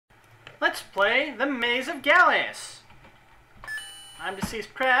Let's play the Maze of Galious. I'm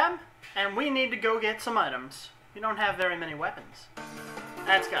Deceased Crab, and we need to go get some items. We don't have very many weapons.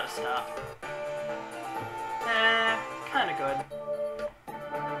 That's gotta stop. Kinda good.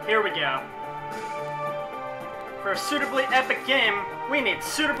 Here we go. For a suitably epic game, we need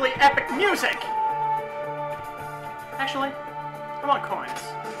suitably epic music! Actually, I want coins.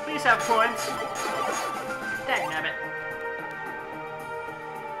 Please have coins. Dagnabbit.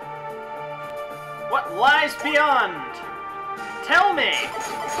 What lies beyond? Tell me!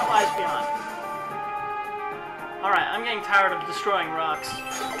 What lies beyond? Alright, I'm getting tired of destroying rocks.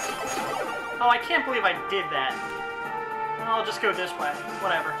 Oh, I can't believe I did that. I'll just go this way.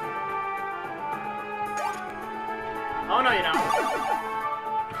 Whatever. Oh, no you don't.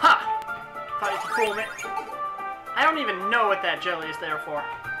 Ha! Thought you could fool me. I don't even know what that jelly is there for.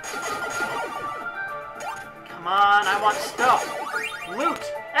 Come on, I want stuff. Loot!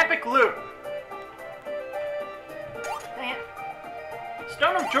 Epic loot! Dang it.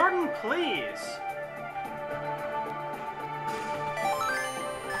 Stone of Jordan, please!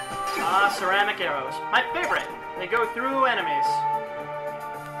 Ah, ceramic arrows. My favorite! They go through enemies.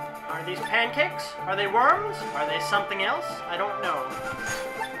 Are these pancakes? Are they worms? Are they something else? I don't know.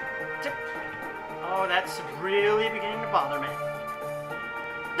 Oh, that's really beginning to bother me.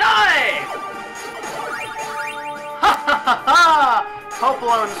 Die! Ha ha ha ha!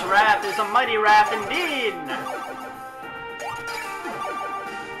 Popolone's wrath is a mighty wrath indeed!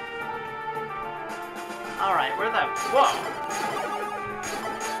 Alright, where the... Whoa!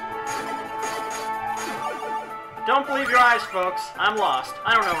 Don't believe your eyes, folks. I'm lost.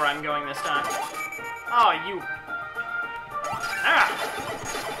 I don't know where I'm going this time. Oh, you... Ah!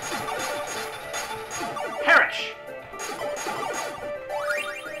 Perish!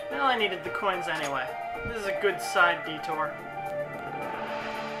 Well, I needed the coins anyway. This is a good side detour.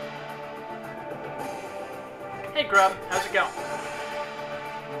 Hey, Grub. How's it going?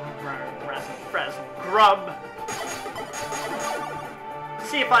 Grub.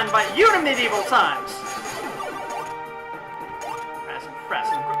 See if I invite you to medieval times!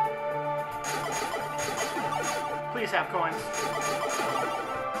 Please have coins.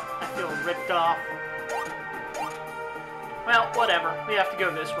 I feel ripped off. Well, whatever. We have to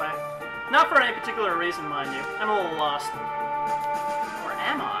go this way. Not for any particular reason, mind you. I'm a little lost. Or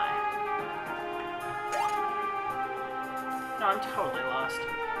am I? No, I'm totally lost.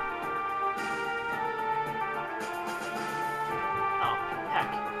 Oh,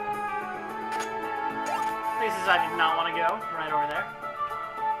 heck. Places I did not want to go. Right over there.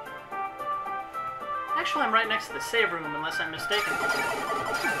 Actually, I'm right next to the save room, unless I'm mistaken.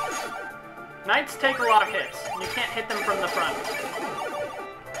 Knights take a lot of hits, and you can't hit them from the front.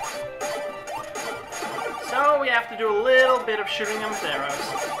 So we have to do a little bit of shooting them with arrows.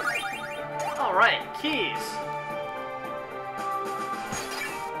 Alright, keys.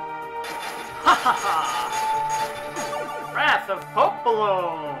 Ha ha ha! Wrath of Pope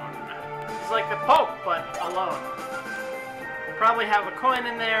alone. It's like the Pope, but alone. Probably have a coin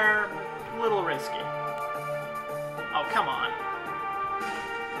in there, a little risky. Oh, come on.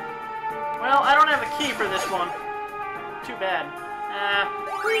 Well, I don't have a key for this one. Too bad.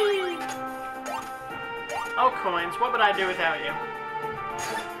 Whee! Oh, coins. What would I do without you?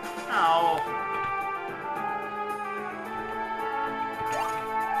 Oh.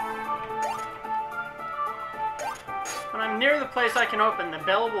 When I'm near the place I can open, the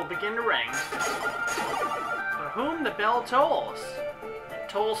bell will begin to ring. For whom the bell tolls? It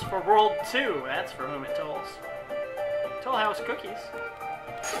tolls for World 2. That's for whom it tolls. Toll House cookies.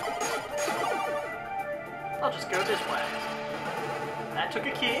 I'll just go this way. That took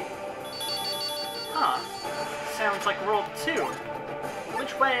a key. Huh. Sounds like World 2.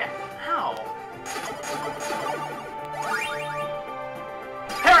 Which way? How?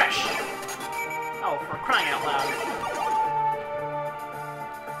 Perish! Oh, for crying out loud.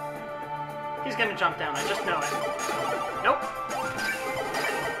 He's gonna jump down, I just know it. Nope.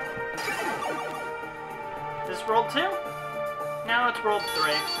 Is this World 2? No, it's World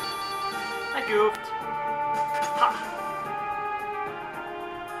 3. I goofed. Ha!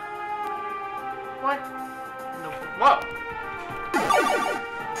 What? No. Whoa!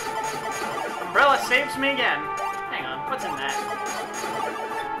 Umbrella saves me again. Hang on, what's in that?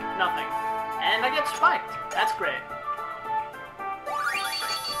 Nothing. And I get spiked. That's great.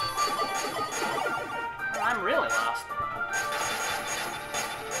 I'm really lost.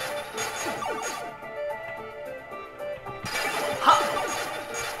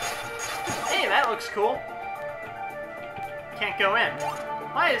 Hey, that looks cool. Can't go in.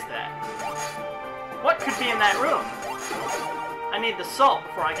 Why is that? What could be in that room? I need the salt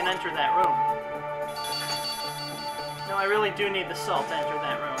before I can enter that room. No, I really do need the salt to enter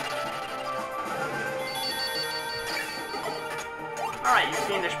that room. Alright, you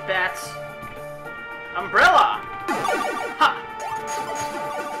fiendish bats. Umbrella! Ha!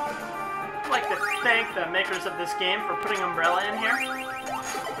 I'd like to thank the makers of this game for putting Umbrella in here.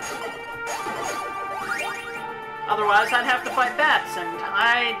 Otherwise, I'd have to fight bats, and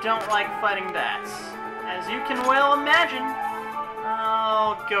I don't like fighting bats. As you can well imagine,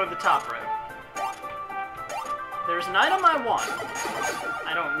 I'll go the top route. There's an item I want.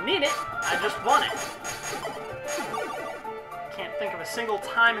 I don't need it, I just want it. Can't think of a single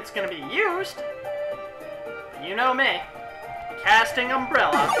time it's gonna be used. You know me. Casting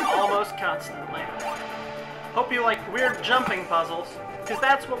Umbrella almost constantly. Hope you like weird jumping puzzles, because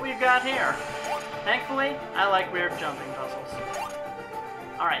that's what we've got here. Thankfully, I like weird jumping puzzles.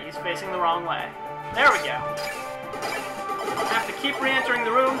 Alright, he's facing the wrong way. There we go. Have to keep re-entering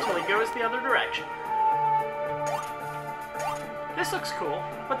the room till he goes the other direction. This looks cool.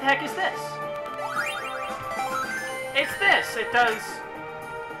 What the heck is this? It's this! It does...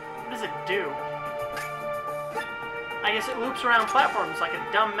 What does it do? I guess it loops around platforms like a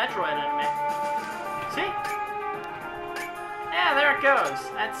dumb Metroid enemy. See? Yeah, there it goes.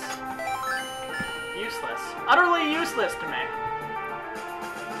 That's... useless. Utterly useless to me.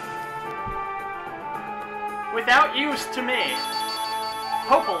 Without use to me.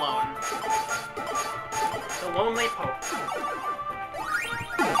 Pope alone. The lonely Pope.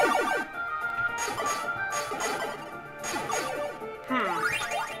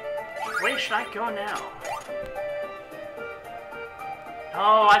 Which way should I go now?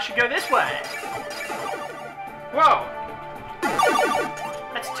 Oh, I should go this way. Whoa.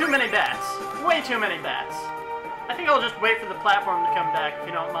 That's too many bats. Way too many bats. I think I'll just wait for the platform to come back, if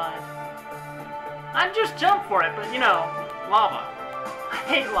you don't mind. I'd just jump for it, but you know, lava. I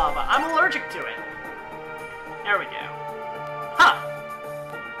hate lava. I'm allergic to it. There we go. Huh!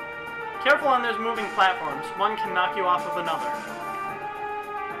 Careful on those moving platforms. One can knock you off of another.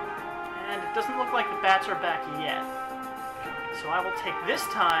 And it doesn't look like the bats are back yet. So I will take this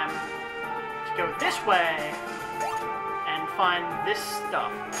time to go this way and find this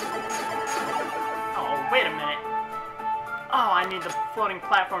stuff. Oh, wait a minute. Oh, I need the floating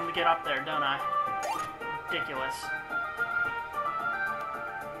platform to get up there, don't I? Ridiculous.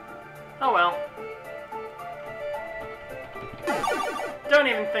 Oh well. Don't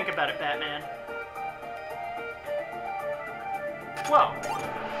even think about it, Batman. Whoa.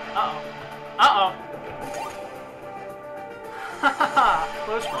 Uh-oh. Uh-oh. Haha,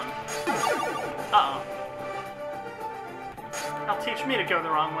 close one. Uh-oh. That'll teach me to go the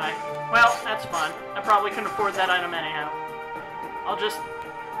wrong way. Well, that's fine. I probably couldn't afford that item anyhow. I'll just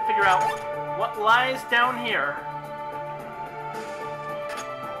figure out what lies down here.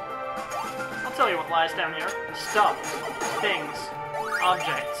 I'll tell you what lies down here. Stuff, things,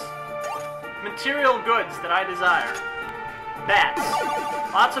 objects, material goods that I desire. Bats.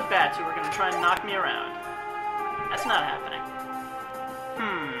 Lots of bats who are going to try and knock me around. That's not happening.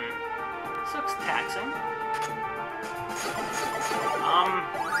 This looks taxing.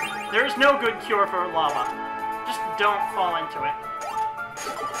 There's no good cure for lava. Just don't fall into it.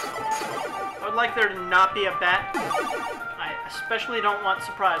 I would like there to not be a bat. I especially don't want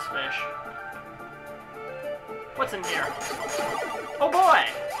surprise fish. What's in here? Oh boy!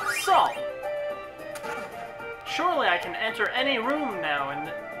 Salt! Surely I can enter any room now in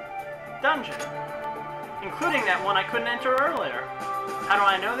the dungeon. Including that one I couldn't enter earlier. How do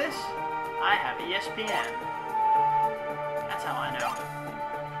I know this? I have ESPN. That's how I know.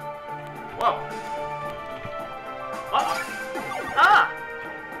 Whoa. Uh-oh. Ah!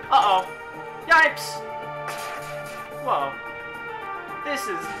 Uh-oh. Yipes! Whoa. This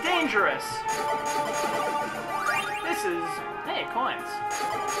is dangerous. This is... Hey, coins.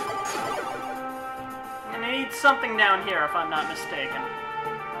 I'm gonna need something down here if I'm not mistaken.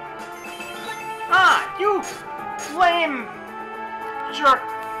 Ah! You lame jerk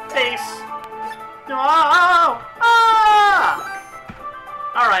face! No! Ah!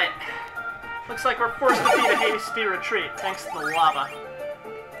 Alright. Looks like we're forced to beat a hasty retreat, thanks to the lava.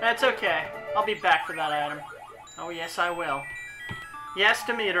 That's okay. I'll be back for that item. Oh yes, I will. Yes,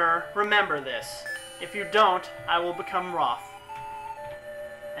 Demeter, remember this. If you don't, I will become wroth.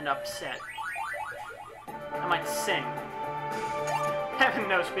 And upset. I might sing. Heaven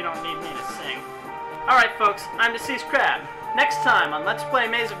knows we don't need me to sing. Alright folks, I'm Deceased Crab. Next time on Let's Play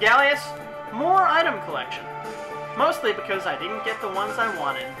Maze of Galious, more item collection. Mostly because I didn't get the ones I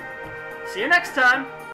wanted. See you next time!